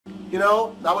You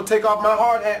know, I would take off my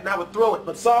hard hat and I would throw it,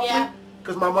 but softly,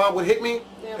 because my mom would hit me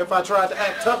if I tried to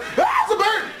act tough. Ah, it's a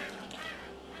bird!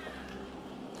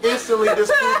 Instantly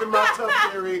disproving my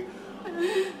tough theory.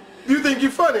 You think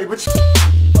you're funny, but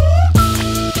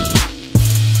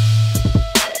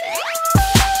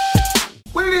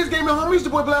What it is, gaming homies, the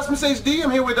boy BlastphamousHD.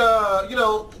 I'm here with, you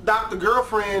know, Dr.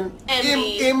 Girlfriend,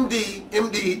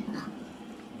 MD.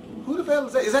 Who the hell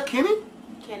is that? Is that Kenny?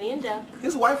 Kenny and Duck.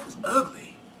 His wife was ugly.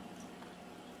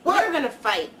 What? We're gonna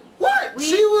fight. What?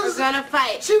 We're gonna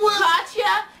fight. She was.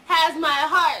 Katya has my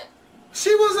heart.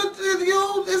 She was a, you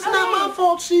know, it's not my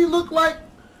fault. She looked like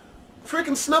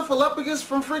freaking Snuffleupagus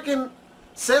from freaking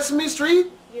Sesame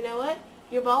Street. You know what?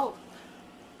 You're bald.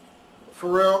 For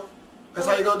real? That's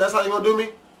how you gonna do me?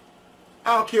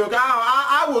 I'll kill.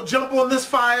 I will jump on this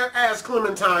fire as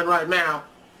Clementine right now.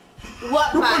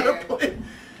 What fire?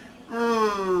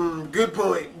 Good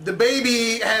point. The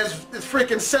baby has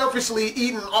freaking selfishly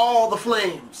eaten all the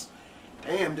flames.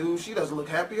 Damn, dude, she doesn't look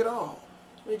happy at all.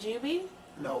 Would you be?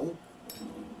 No.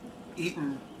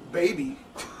 Eating baby.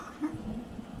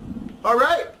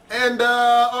 Alright, and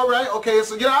alright, okay,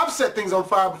 so yeah, I've set things on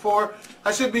fire before.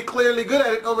 I should be clearly good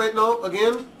at it. Oh wait, no,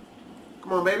 again.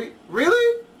 Come on, baby.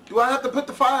 Really? Do I have to put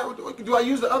the fire, do I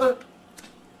use the other?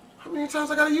 How many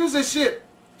times I gotta use this shit?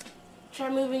 Try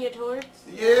moving it towards.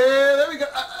 Yeah, there we go.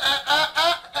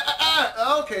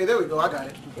 Okay, there we go. I got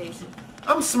it. Basic.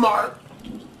 I'm smart.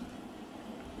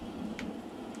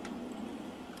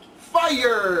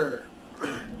 Fire.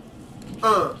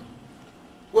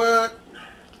 What?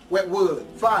 Wet wood.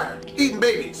 Fire. Eating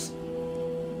babies.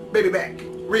 Baby back.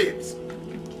 Ribs.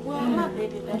 Well, not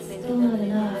baby back.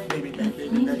 Baby back.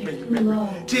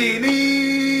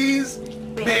 Chilies.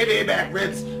 Baby back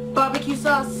ribs. Barbecue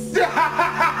sauce.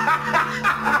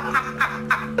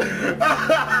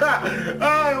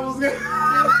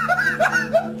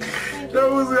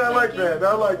 I like that.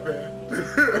 I like that.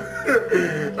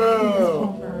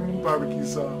 Oh, barbecue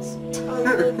sauce. Oh,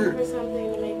 you're looking for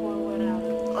something to make more wood out of.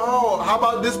 Oh, how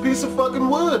about this piece of fucking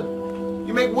wood?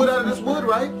 You make wood out of this wood,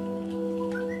 right?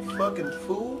 Fucking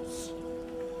fools.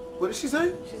 What did she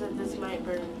say? She said this might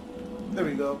burn. There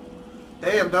we go.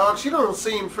 Damn, dog. She don't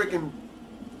seem freaking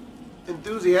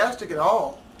enthusiastic at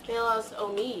all. They lost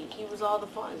Omid. He was all the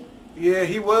fun. Yeah,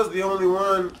 he was the only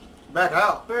one back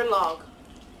out. Burn log.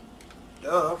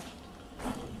 Duh.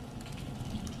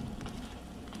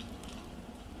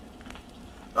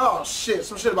 Oh shit,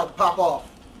 some shit about to pop off.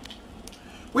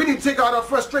 We need to take out our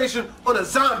frustration on a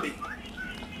zombie.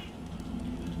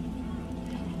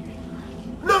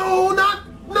 No, not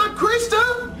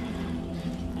Krista!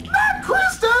 Not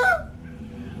Krista!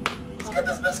 Let's get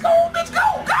this bitch going, bitch!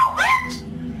 Go, bitch!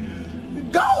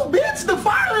 Go, bitch! The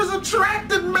fire is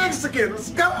attracting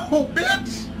Mexicans! Go,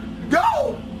 bitch!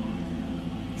 Go!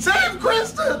 Save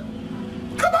Krista!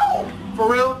 Come on! For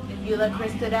real? If you let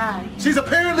Krista die. She's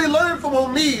apparently learned from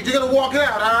Omid. You're gonna walk it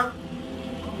out, huh?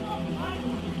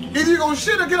 Either you're gonna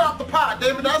shit or get off the pot,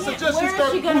 damn it. I suggest you start. Where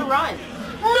is she gonna run?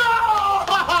 No!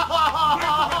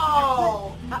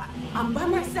 I'm by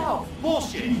myself.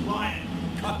 Bullshit! Lying.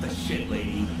 Cut the shit,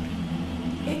 lady.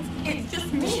 It's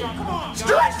just me. Come on.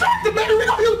 Distract the baby! We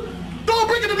gonna use. Don't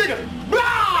bring it to nigga!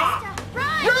 Blah!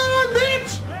 Run,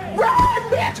 bitch! Run,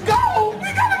 bitch! Go!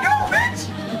 We gotta go, bitch!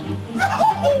 Go!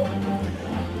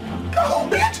 Go,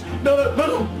 bitch! No.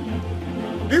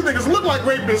 These niggas look like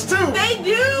rapists, too. They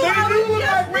do! They do look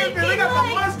like rapists. They got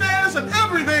the mustache and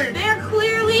everything. They're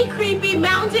clearly creepy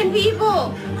mountain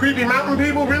people. Creepy mountain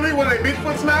people? Really? What are they,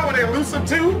 Bigfoots now? Are they elusive,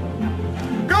 too?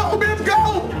 Go, bitch,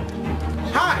 go!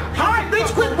 Hide,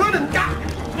 bitch, quit running. God.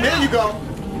 There you go.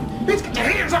 Bitch, get your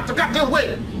hands off the goddamn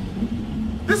way.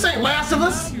 This ain't Last of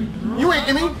Us. You ain't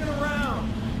any. Go.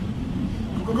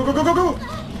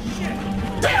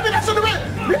 Damn it, that's on the red.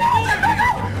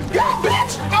 Go,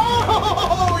 bitch.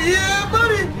 Oh, yeah,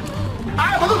 buddy.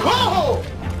 Oh.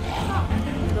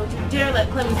 Don't you dare let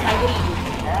Clementine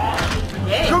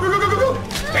get eaten. Go.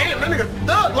 Damn, that nigga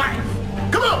thug life.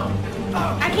 Come on. I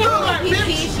can't believe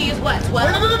PC. She is what, 12?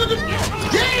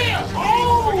 Yeah!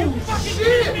 Oh,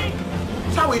 shit!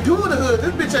 That's how we do in the hood.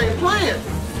 This bitch ain't playing.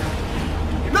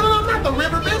 No, not the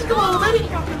river, bitch. Come on, baby.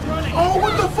 Oh,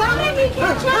 what the fuck? Baby,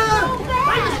 can't jump so fast.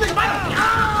 Bite this nigga, bite.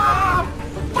 Ah!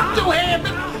 Fuck your head,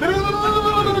 bitch.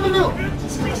 No.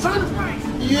 Son.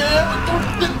 Yeah.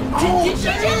 Did she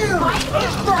just bite him?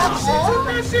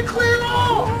 That shit cleared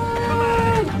off.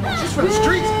 She's from the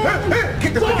streets.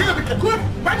 Kick this nigga.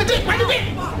 Right the dick. Right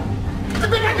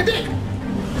the dick.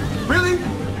 Really?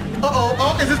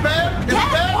 Uh-oh. Is this bad? Is it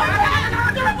bad?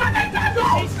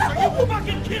 Are you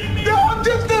fucking kidding me? No, I'm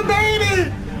just a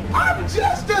baby. I'm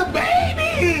just a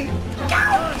baby.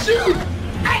 Go. Shoot!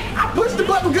 Hey, I pushed the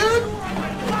button good.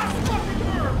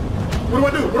 What do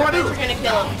I do? What do I do? We're gonna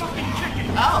kill him.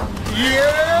 Oh.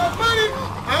 Yeah, buddy.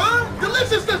 Huh?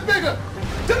 Delicious, this nigga.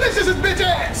 Delicious, this bitch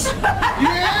ass.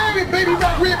 Yeah, baby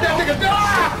back rib that nigga.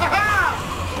 Ah,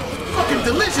 fucking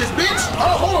delicious, bitch.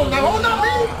 Oh, hold on now. Hold on,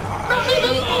 me. Not me.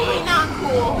 Not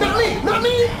cool. Not me. Not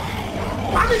me.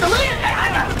 I need to live.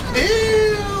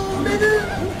 Ew, nigga.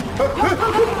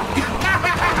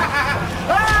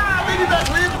 Ah, baby back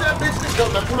rib that bitch. Go,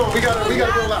 now, come on. We gotta go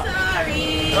out.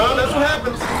 Sorry. Oh, that's what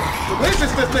happens.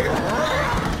 Delicious, this nigga.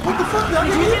 What the fuck?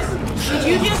 Did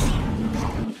you just?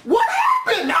 What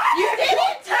happened? You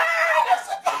didn't turn!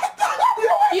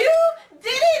 You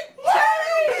didn't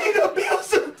turn! Being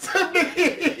abusive to me.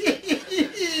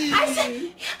 I said,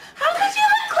 how could you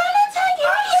let Clementine get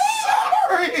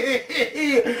Sorry.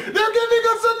 They're giving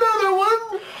us another one.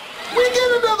 We get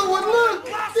another one. Look,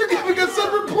 they're giving us a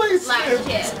replacement. Last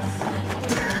chance.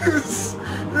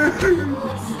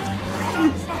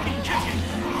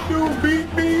 Don't beat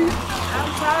me.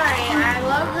 I'm sorry. I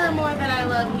love her more than I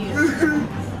love you.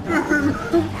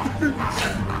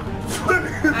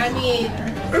 I mean,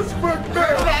 That's fucked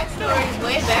her up. backstory is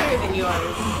way better than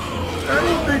yours. I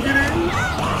don't think it is.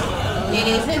 It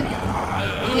isn't.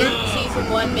 Didn't season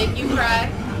 1 make you cry?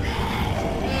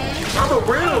 I'm a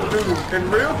real dude, and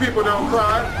real people don't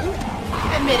cry.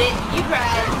 Admit it, you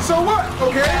cried. So what?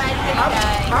 Okay,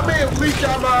 I may have bleached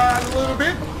out my eyes a little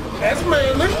bit. That's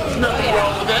manly. There's nothing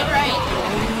wrong with that. Right.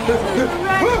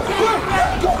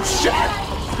 Go, shit!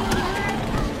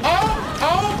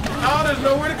 Oh, there's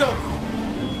nowhere to go.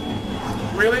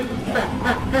 Really?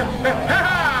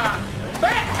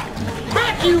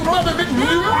 Back, you mother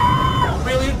bitch!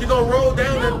 Really? You gonna roll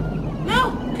down and...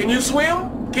 No. Can you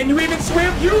swim? Can you even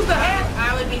swim? Use the hat.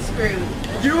 I would be screwed.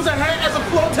 Use a hat as a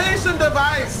flotation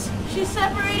device. She's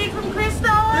separated from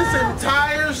Crystal. This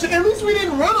entire shit. At least we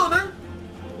didn't run on her.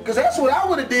 Cause that's what I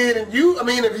would have did. And you, I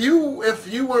mean, if you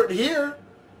weren't here,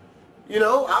 you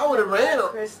know, I would have ran on.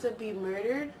 Krista be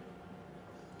murdered?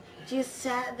 Just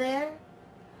sat there?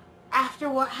 After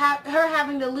what her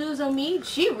having to lose Omid?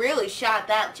 She really shot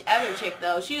that other chick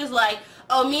though. She was like,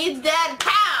 Omid's dead,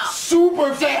 pow!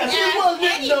 Super fast. Didn't It wasn't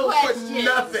ask any no for questions.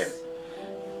 nothing.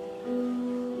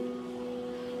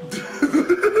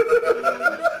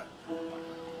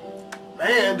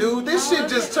 Man, dude, this shit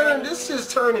just turned. This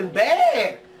shit's turning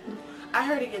bad. I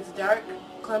heard it gets dark.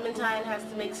 Clementine has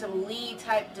to make some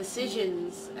Lee-type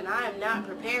decisions, and I am not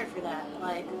prepared for that.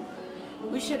 Like,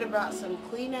 we should have brought some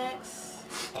Kleenex.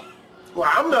 Well,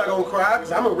 I'm not gonna cry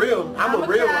because I'm a real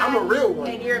one.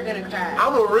 And you're gonna cry.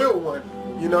 I'm a real one.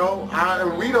 You know,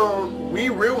 we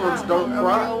real ones don't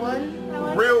cry. Real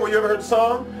one? Real one, you ever heard the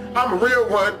song? I'm a real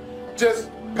one. Just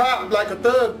pop like a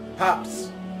thug pops.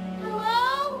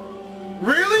 Hello?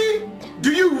 Really?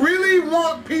 Do you really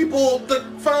want people to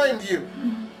find you?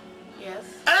 Yes.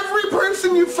 Every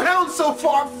person you found so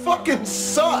far fucking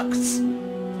sucks.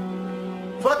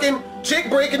 Fucking chick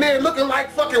breaking there looking like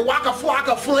fucking Waka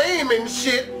Flocka Flame and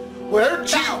shit. With her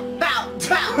chief,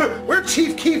 where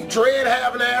Chief Keef Dread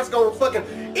having ass gonna fucking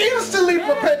instantly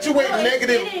perpetuate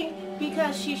negative. Kidding,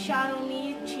 because she shot on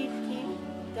me, Chief Keef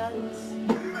guns.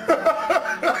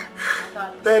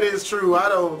 That is true.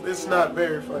 It's not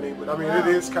very funny, but I mean, it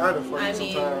is kind of funny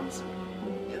sometimes.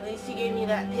 At least you gave me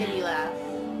that pity laugh.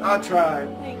 I tried.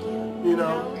 Thank you. You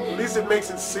know, at least it makes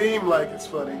it seem like it's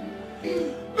funny.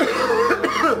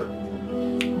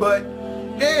 But,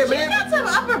 yeah, She's man. got some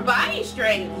upper body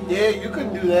strength. Yeah, you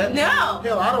couldn't do that. No.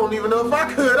 Hell, I don't even know if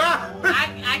I could.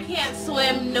 I can't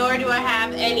swim, nor do I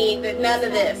have none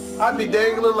of this. I'd be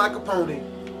dangling like a pony.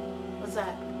 What's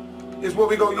that? It's what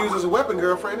we gonna use as a weapon,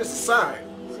 girlfriend. It's a sign.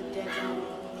 It's a dead zombie.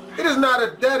 It is not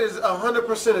a, that is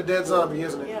 100% a dead zombie,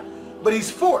 isn't it? Yeah. But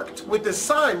he's forked with this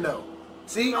sign, though.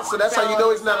 See? No, So that's how you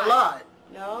know he's not alive.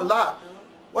 No. Alive.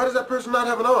 Why does that person not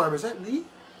have an arm? Is that Lee?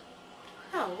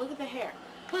 No, look at the hair.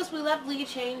 Plus, we left Lee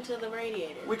chained to the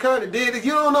radiator. We kind of did.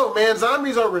 You don't know, man.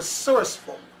 Zombies are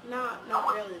resourceful. Not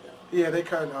really, though. Yeah, they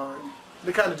kind of are.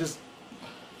 They kind of just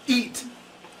eat.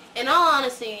 In all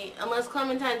honesty, unless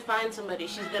Clementine finds somebody,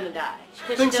 she's gonna die.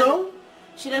 Think so?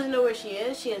 She doesn't know where she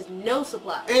is. She has no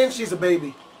supplies. And she's a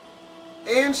baby.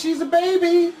 And she's a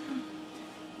baby.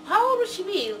 How old would she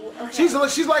be? Okay. She's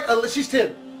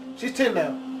 10. She's 10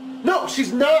 now. No,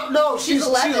 she's not. No, she's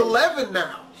 11. She's 11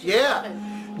 now. She's yeah.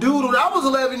 11. Dude, when I was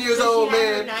 11 years old, She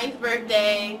had man. her 9th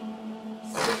birthday.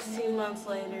 16 months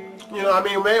later. You know, I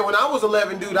mean, man, when I was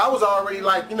 11, dude, I was already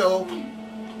like, you know,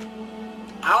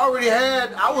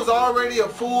 I was already a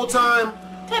full-time.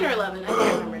 10 or 11, I can't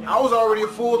remember now. I was already a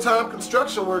full-time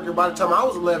construction worker by the time I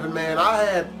was 11, man. I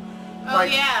had Oh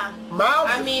like, yeah. Mouth.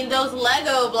 I mean, those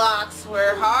Lego blocks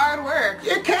were hard work.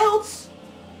 It counts.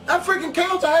 That freaking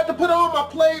counts. I had to put on my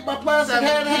plastic Some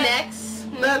hat. connects.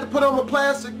 I had to put on my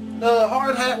plastic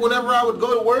hard hat whenever I would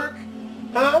go to work.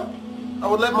 Huh? I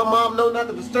would let my mom know not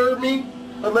to disturb me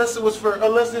unless it was for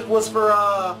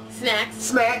Snacks.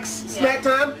 snack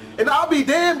time. And I'll be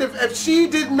damned if she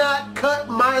did not cut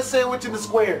my sandwich into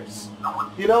squares.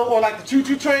 You know, or like the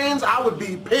choo-choo trains, I would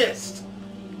be pissed.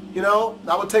 You know,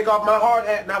 I would take off my hard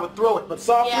hat and I would throw it, but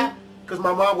softly, because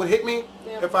my mom would hit me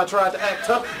if I tried to act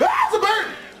tough. Ah, it's a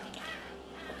bird!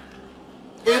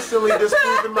 Instantly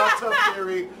disproving my tough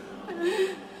theory.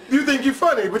 You think you're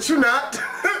funny, but you're not.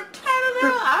 I don't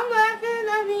know. I'm laughing.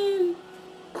 I mean,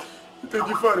 You think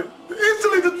you're funny.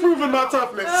 Instantly disproving my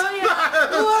toughness. oh yeah.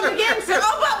 Who I'm against?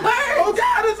 Oh, but birds. Oh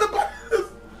God, it's a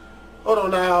bird. Hold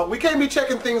on now. We can't be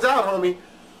checking things out, homie.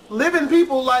 Living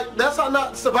people like that's how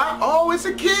not survive. Oh, it's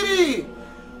a kitty.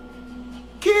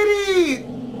 Kitty.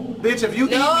 Bitch, if you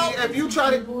eat me, if you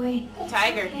try to. Boy.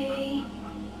 Tiger. Okay.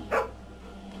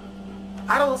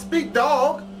 I don't speak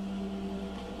dog.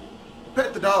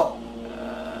 Pet the dog.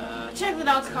 Check the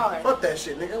dog's collar. Fuck that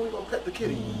shit, nigga. We gonna pet the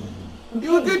kitty.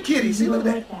 You a good kitty. See, look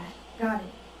at Like that. that. Got it.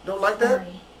 Don't like that?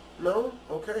 Sorry. No?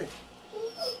 Okay.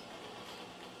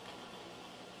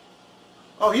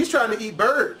 Oh, he's trying to eat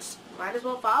birds. Might as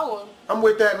well follow him. I'm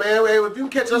with that, man. Hey, if you can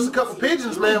catch us a couple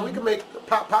pigeons, man, we can make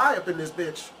pot pie up in this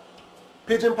bitch.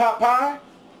 Pigeon pot pie?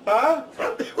 Huh?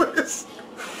 Just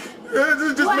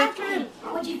What make... happened?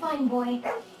 What'd you find, boy?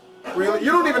 Really?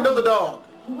 You don't even know the dog.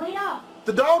 Wait up.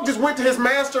 The dog just went to his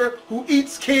master who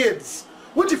eats kids.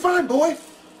 What'd you find, boy?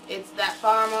 It's that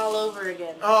farm all over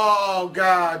again. Oh,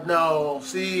 God, no.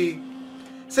 See,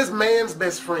 it says man's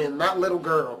best friend, not little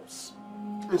girls.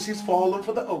 And she's falling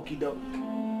for the okie doke.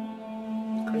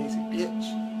 Crazy bitch.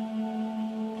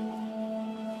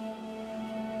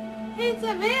 Hey, it's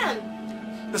that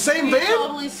van. The same You van?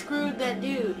 totally screwed that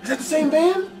dude. Is that the same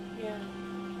van? Yeah.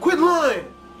 Quit lying.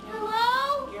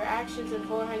 Hello? Your actions in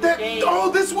 400 That, days.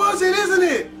 oh, this was it, isn't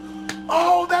it?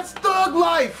 Oh, that's thug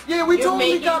life. Yeah, we You're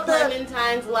totally making got that.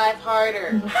 Clementine's life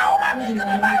harder. How am I making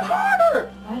it life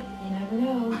harder? But you never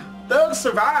know. Thugs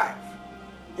survive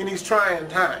in these trying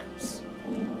times.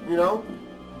 You know?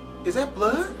 Is that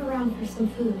blood? Look around for some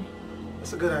food.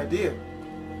 That's a good idea.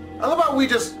 I love how we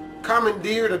just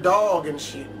commandeered a dog and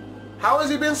shit. How has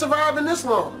he been surviving this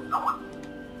long?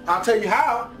 I'll tell you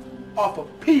how. Off of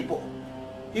people.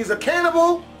 He's a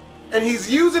cannibal, and he's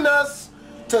using us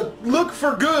to look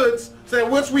for goods, so that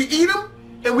once we eat them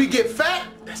and we get fat,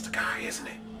 that's the guy, isn't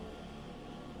it?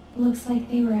 Looks like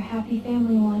they were a happy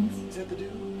family once. Is that the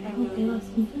dude? I hope they left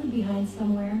some food behind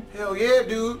somewhere. Hell yeah,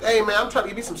 dude. Hey, man, I'm trying to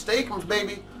give me some steakums,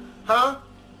 baby. Huh?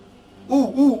 Ooh,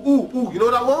 ooh, ooh, ooh. You know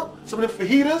what I want? Some of the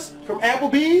fajitas from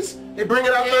Applebee's. They bring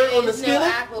it out there on the There's no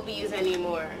skillet. Applebee's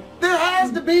anymore. There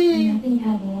has to be. Nothing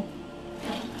edible.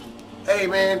 Hey,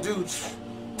 man, dude.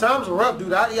 Times are rough,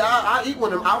 dude. I eat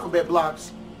one of them alphabet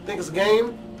blocks. Think it's a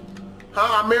game?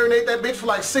 Huh? I marinate that bitch for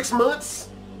like 6 months.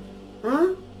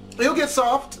 It'll get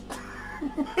soft.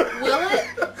 Will it?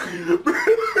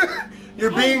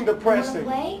 You're being depressing.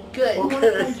 Play? Good. You wanna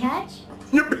Okay. play catch?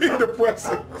 You're being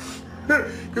depressing.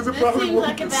 Because it This probably seems won't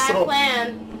like a get bad soft.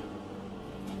 plan.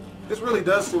 This really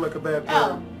does seem like a bad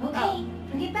plan. Oh. Okay,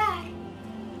 bring it back.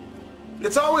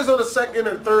 It's always on the second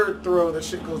or third throw that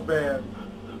shit goes bad.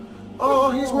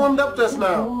 Oh, he's warmed up to us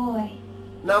now. Boy.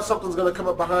 Now something's gonna come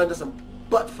up behind us and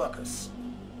butt fuck us.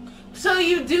 So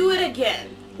you do it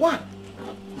again. What?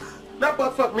 Not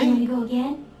butt fuck You wanna me. go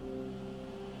again?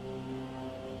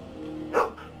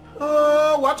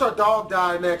 Oh, watch our dog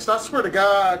die next. I swear to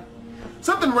God.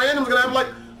 Something random's gonna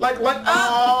happen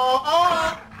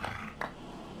oh.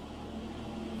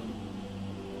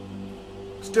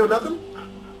 Still nothing?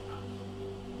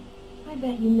 I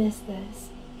bet you missed this.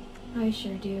 I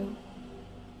sure do.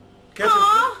 Catching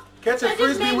Aw, catching that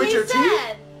just frisbee made with me your teeth?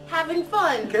 sad. Having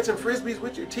fun. Catching frisbees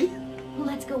with your teeth?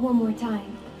 Let's go one more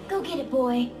time. Go get it,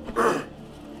 boy.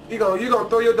 You gonna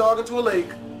throw your dog into a lake.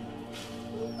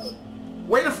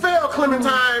 Way to fail,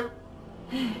 Clementine!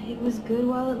 It was good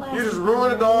while it lasted. You just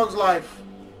ruined a dog's life.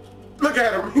 Look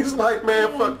at him. He's like,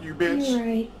 man, fuck you, bitch. You're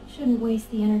right. Shouldn't waste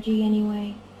the energy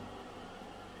anyway.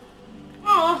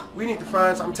 Aw. We need to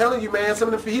find some. I'm telling you, man,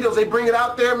 some of the fajitas, they bring it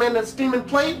out there, man, the steaming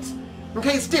plates.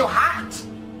 Okay, it's still hot.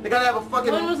 They gotta have a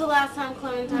fucking... When was the last time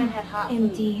Clementine had hot food?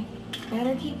 Empty.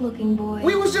 Better keep looking, boy.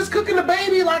 We was just cooking the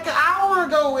baby like an hour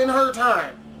ago in her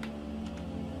time.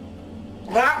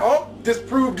 Oh,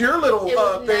 disproved your little It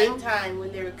was thing. nighttime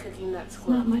when they were cooking that Not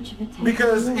squid. much of a taste.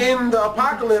 Because in the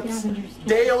apocalypse, Scavengers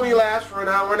day only lasts for an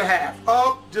hour and a half.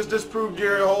 Oh, just disproved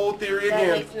your whole theory That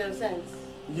again. makes no sense.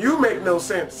 You make no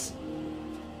sense.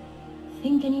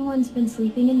 Think anyone's been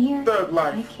sleeping in here? Thug I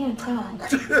life. can't tell.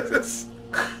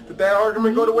 Did that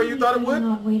argument go the way you thought it Why would?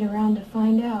 not wait around to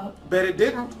find out? Bet it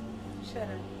didn't. Shut up.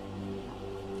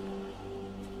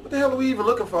 What the hell are we even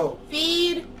looking for?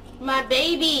 Feed my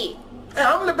baby. Hey,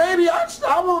 I'm the baby.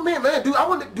 I want man, dude. I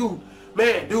want to do,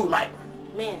 man, dude. Like,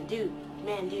 Man, dude.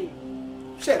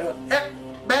 shut up.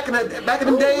 Back in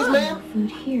them days, man. Food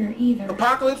here either.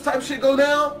 Apocalypse type shit go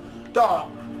down,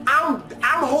 dog. I'm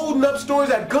holding up stores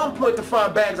at gunpoint to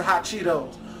find bags of hot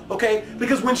Cheetos, okay?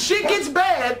 Because when shit gets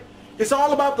bad, it's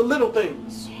all about the little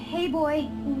things. Hey boy,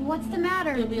 what's the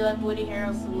matter? You'll be like Woody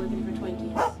Harrelson looking for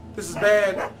Twinkies. This is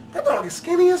bad. That dog is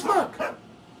skinny as fuck.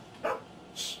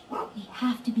 We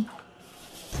have to be.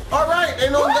 All right,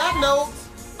 and on that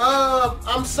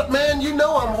note, man, you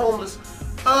know I'm homeless.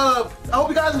 I hope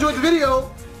you guys enjoyed the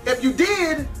video. If you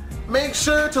did, make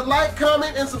sure to like,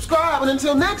 comment, and subscribe. And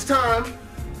until next time,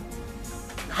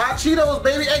 hot Cheetos,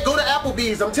 baby. Hey, go to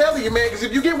Applebee's. I'm telling you, man, because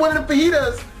if you get one of the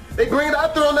fajitas, they bring it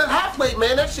out there on that hot plate,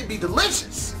 man. That should be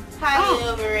delicious. Highly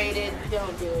overrated.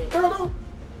 Don't do it. Girl, don't.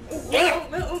 Yeah.